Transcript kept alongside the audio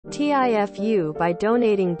TIFU by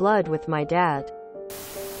donating blood with my dad.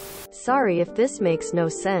 Sorry if this makes no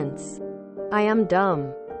sense. I am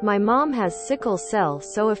dumb. My mom has sickle cell,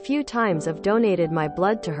 so a few times I've donated my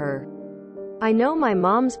blood to her. I know my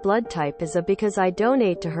mom's blood type is A because I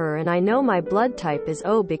donate to her, and I know my blood type is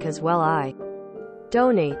O because, well, I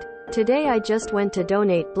donate. Today I just went to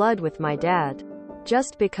donate blood with my dad.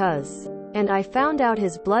 Just because. And I found out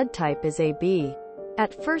his blood type is AB.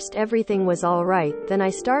 At first everything was alright, then I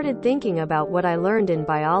started thinking about what I learned in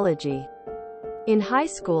biology. In high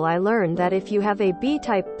school I learned that if you have a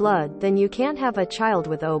B-type blood, then you can't have a child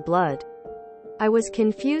with O blood. I was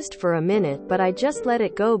confused for a minute, but I just let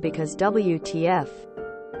it go because WTF.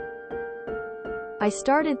 I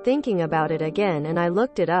started thinking about it again and I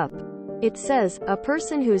looked it up. It says, a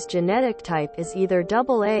person whose genetic type is either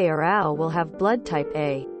AA or AO will have blood type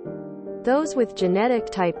A. Those with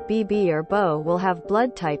genetic type BB or BO will have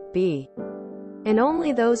blood type B. And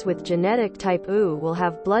only those with genetic type O will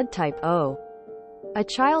have blood type O. A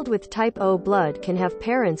child with type O blood can have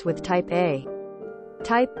parents with type A,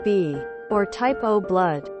 type B, or type O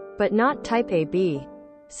blood, but not type AB.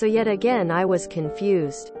 So yet again I was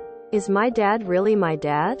confused. Is my dad really my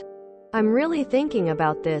dad? I'm really thinking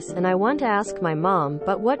about this and I want to ask my mom,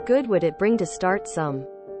 but what good would it bring to start some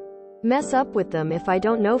mess up with them if I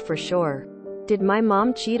don't know for sure? Did my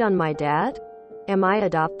mom cheat on my dad? Am I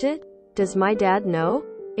adopted? Does my dad know?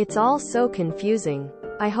 It's all so confusing.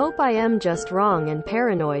 I hope I am just wrong and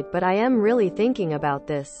paranoid, but I am really thinking about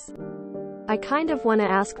this. I kind of want to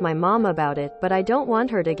ask my mom about it, but I don't want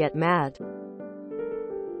her to get mad.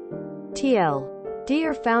 TL.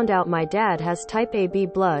 Dear, found out my dad has type AB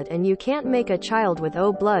blood and you can't make a child with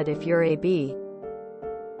O blood if you're AB.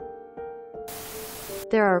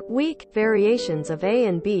 There are weak variations of A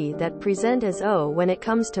and B that present as O when it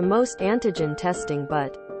comes to most antigen testing,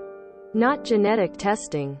 but not genetic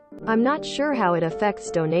testing. I'm not sure how it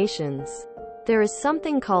affects donations. There is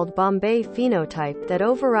something called Bombay phenotype that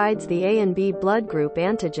overrides the A and B blood group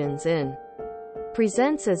antigens in.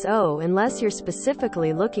 Presents as O unless you're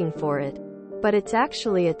specifically looking for it. But it's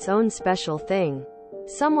actually its own special thing.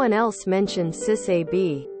 Someone else mentioned cis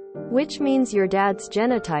AB, which means your dad's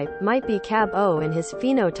genotype might be CAB O and his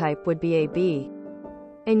phenotype would be AB.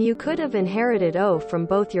 And you could have inherited O from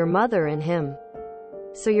both your mother and him.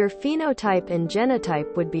 So your phenotype and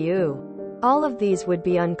genotype would be U. All of these would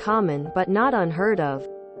be uncommon but not unheard of,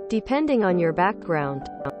 depending on your background.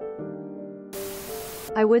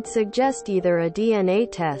 I would suggest either a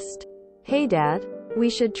DNA test. Hey dad, we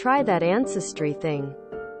should try that ancestry thing.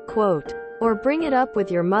 Quote. Or bring it up with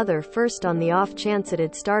your mother first on the off chance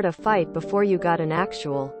it'd start a fight before you got an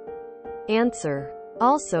actual answer.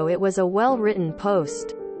 Also, it was a well-written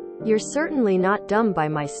post. You're certainly not dumb by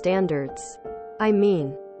my standards. I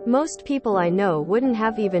mean, most people I know wouldn't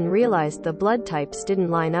have even realized the blood types didn't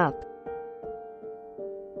line up.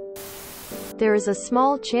 There is a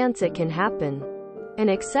small chance it can happen. An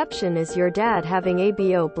exception is your dad having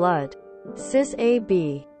ABO blood. Cis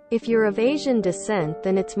AB. If you're of Asian descent,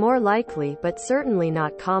 then it's more likely, but certainly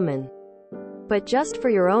not common. But just for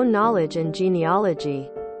your own knowledge and genealogy,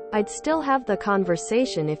 I'd still have the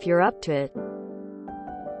conversation if you're up to it.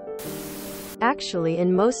 Actually,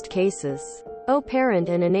 in most cases, O parent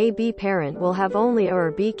and an AB parent will have only O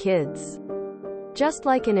or B kids. Just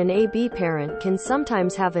like an AB parent can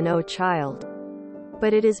sometimes have an O child.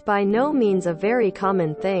 But it is by no means a very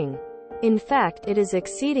common thing. In fact, it is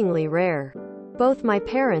exceedingly rare. Both my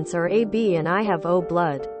parents are AB and I have O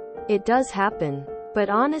blood. It does happen. But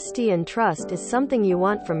honesty and trust is something you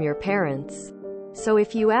want from your parents. So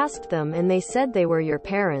if you asked them and they said they were your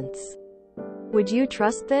parents, would you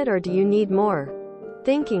trust that, or do you need more?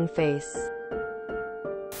 Thinking face.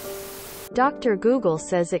 Dr. Google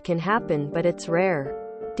says it can happen, but it's rare.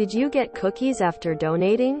 Did you get cookies after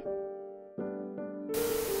donating?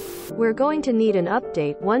 We're going to need an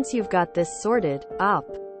update once you've got this sorted,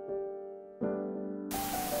 op.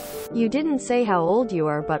 You didn't say how old you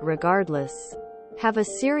are, but regardless, have a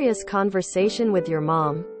serious conversation with your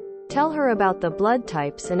mom. Tell her about the blood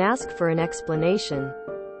types and ask for an explanation.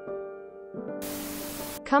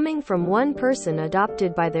 Coming from one person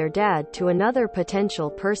adopted by their dad to another potential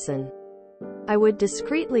person, I would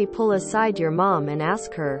discreetly pull aside your mom and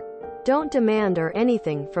ask her. Don't demand or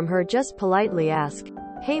anything from her, just politely ask,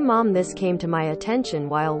 hey mom, this came to my attention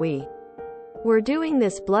while we were doing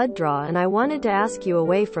this blood draw and I wanted to ask you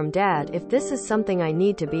away from dad if this is something I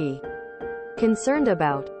need to be concerned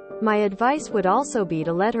about. My advice would also be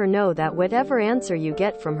to let her know that whatever answer you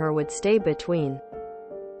get from her would stay between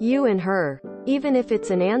you and her, even if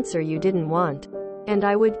it's an answer you didn't want. And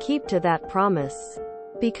I would keep to that promise.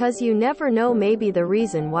 Because you never know, maybe the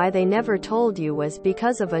reason why they never told you was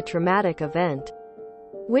because of a traumatic event.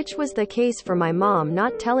 Which was the case for my mom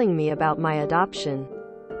not telling me about my adoption.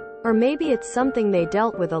 Or maybe it's something they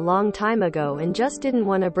dealt with a long time ago and just didn't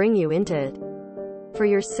want to bring you into it. For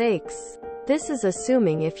your sakes. This is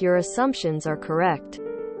assuming if your assumptions are correct.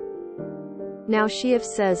 Now if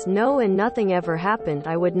says no and nothing ever happened,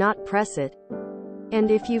 I would not press it. And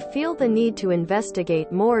if you feel the need to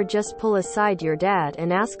investigate more, just pull aside your dad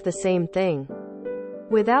and ask the same thing.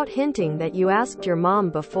 Without hinting that you asked your mom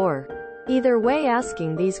before. Either way,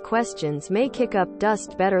 asking these questions may kick up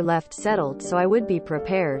dust, better left settled, so I would be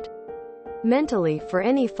prepared mentally for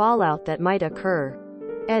any fallout that might occur.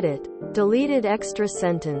 Edit. Deleted extra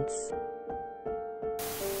sentence.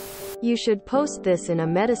 You should post this in a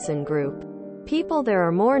medicine group. People there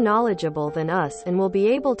are more knowledgeable than us and will be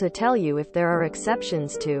able to tell you if there are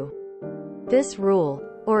exceptions to this rule,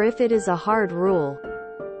 or if it is a hard rule.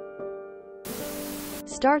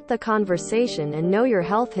 Start the conversation and know your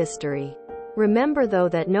health history. Remember though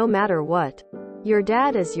that no matter what, your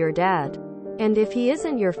dad is your dad. And if he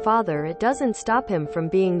isn't your father, it doesn't stop him from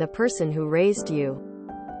being the person who raised you,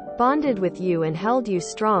 bonded with you and held you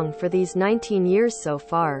strong for these 19 years so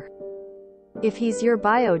far. If he's your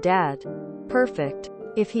bio dad, perfect.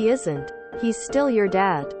 If he isn't, he's still your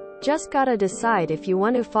dad. Just gotta decide if you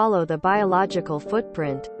want to follow the biological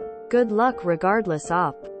footprint. Good luck regardless,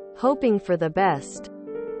 hoping for the best.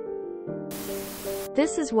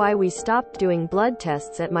 This is why we stopped doing blood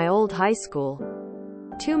tests at my old high school.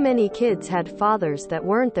 Too many kids had fathers that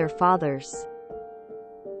weren't their fathers.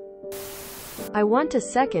 I want to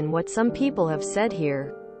second what some people have said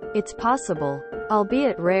here. It's possible,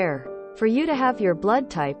 albeit rare, for you to have your blood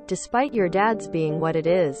type despite your dad's being what it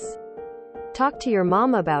is. Talk to your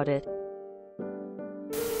mom about it.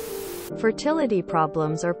 Fertility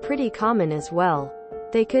problems are pretty common as well.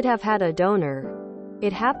 They could have had a donor.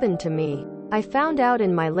 It happened to me. I found out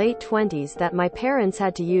in my late 20s that my parents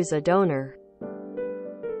had to use a donor.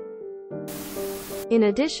 In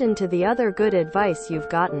addition to the other good advice you've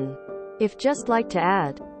gotten. Just like to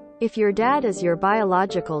add, if your dad is your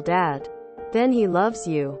biological dad, then he loves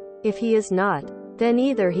you. If he is not, then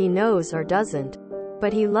either he knows or doesn't.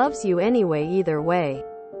 But he loves you anyway either way.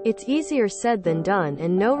 It's easier said than done,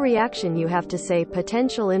 and no reaction you have to say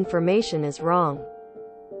potential information is wrong.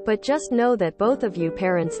 But just know that both of you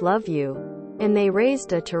parents love you. And they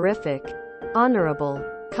raised a terrific, honorable,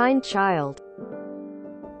 kind child.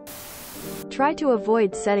 Try to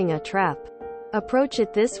avoid setting a trap. Approach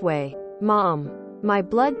it this way. Mom, my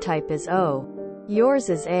blood type is O. Yours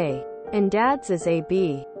is A. And Dad's is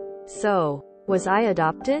AB. So, was I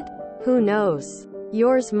adopted? Who knows?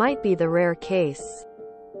 Yours might be the rare case.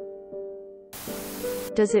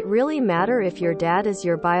 Does it really matter if your dad is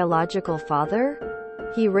your biological father?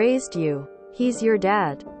 He raised you. He's your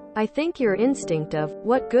dad. I think your instinct of,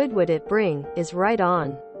 what good would it bring, is right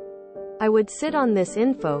on. I would sit on this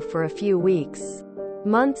info for a few weeks,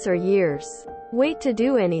 months or years. Wait to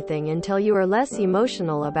do anything until you are less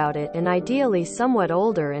emotional about it and ideally somewhat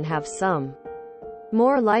older and have some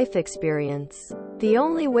more life experience. The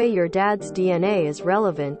only way your dad's DNA is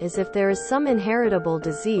relevant is if there is some inheritable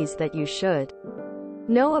disease that you should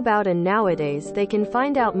know about, and nowadays they can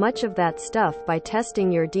find out much of that stuff by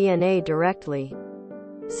testing your DNA directly.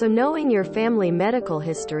 So knowing your family medical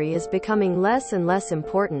history is becoming less and less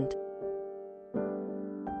important.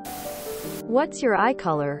 What's your eye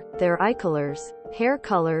color, their eye colors, hair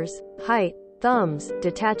colors, height, thumbs,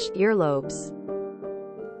 detached earlobes?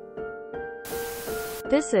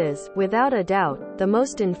 This is, without a doubt, the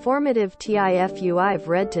most informative TIFU I've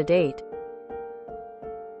read to date.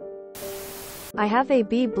 I have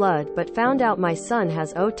AB blood but found out my son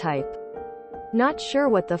has O type. Not sure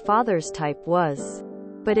what the father's type was.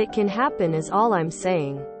 But it can happen is all I'm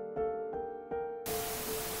saying.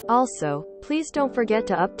 Also, please don't forget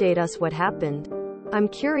to update us what happened. I'm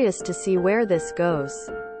curious to see where this goes.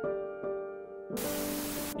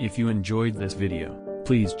 If you enjoyed this video,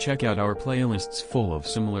 please check out our playlists full of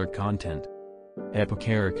similar content.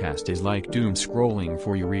 Epicaricast is like doom scrolling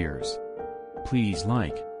for your ears. Please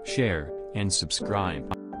like, share, and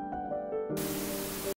subscribe.